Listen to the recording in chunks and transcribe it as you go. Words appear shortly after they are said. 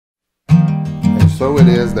So it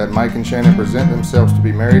is that Mike and Shannon present themselves to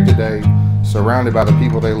be married today, surrounded by the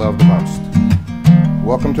people they love the most.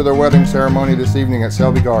 Welcome to their wedding ceremony this evening at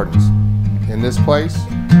Selby Gardens. In this place,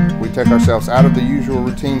 we take ourselves out of the usual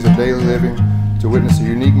routines of daily living to witness a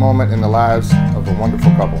unique moment in the lives of a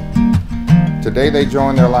wonderful couple. Today they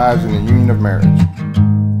join their lives in the union of marriage.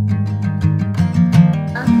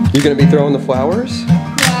 You gonna be throwing the flowers?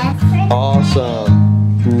 Yes.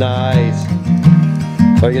 Awesome. Nice.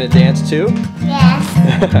 Are you gonna dance too?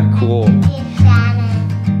 Yes. Cool.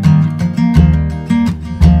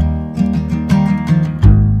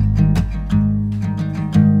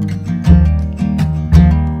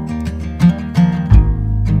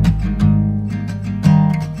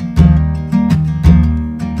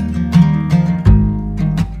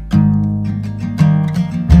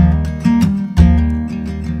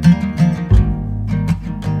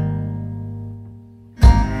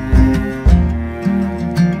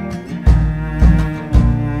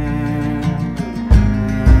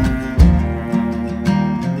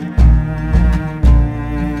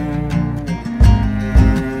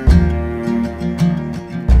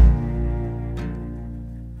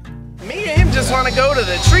 Just want to go to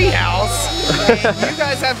the tree house, and you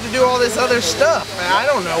guys have to do all this other stuff, and I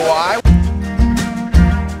don't know why.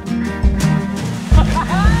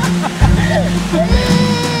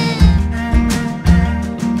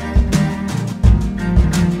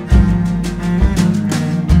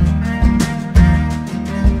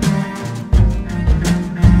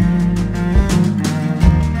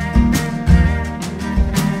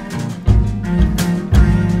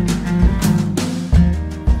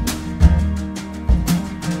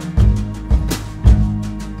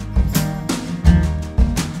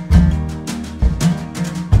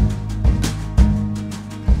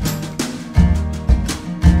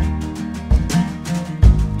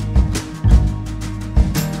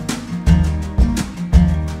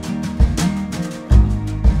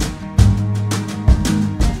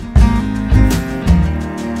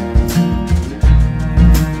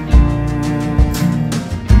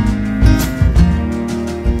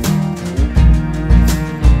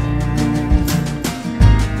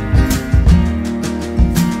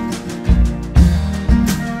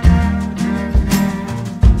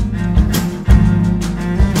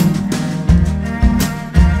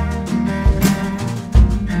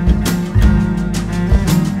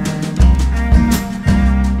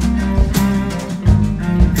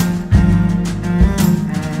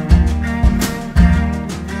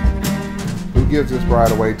 Who gives this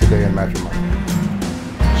bride away today in matrimony?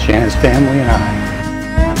 Shannon's family and I.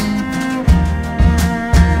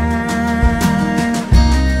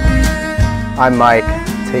 I'm Mike.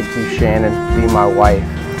 Take you, Shannon. Be my wife.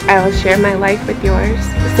 I will share my life with yours,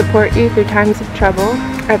 support you through times of trouble.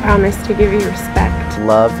 I promise to give you respect,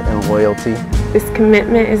 Love and loyalty. This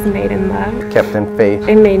commitment is made in love, Kept in faith.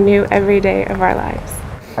 and made new every day of our lives.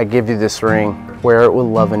 I give you this ring. Wear it with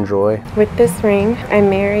love and joy. With this ring, I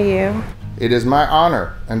marry you. It is my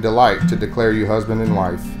honor and delight to declare you husband and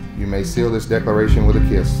wife. You may seal this declaration with a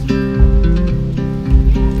kiss.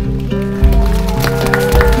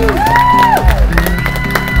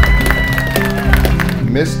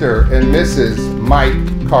 Mr. and Mrs. Mike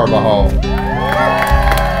Carbajal.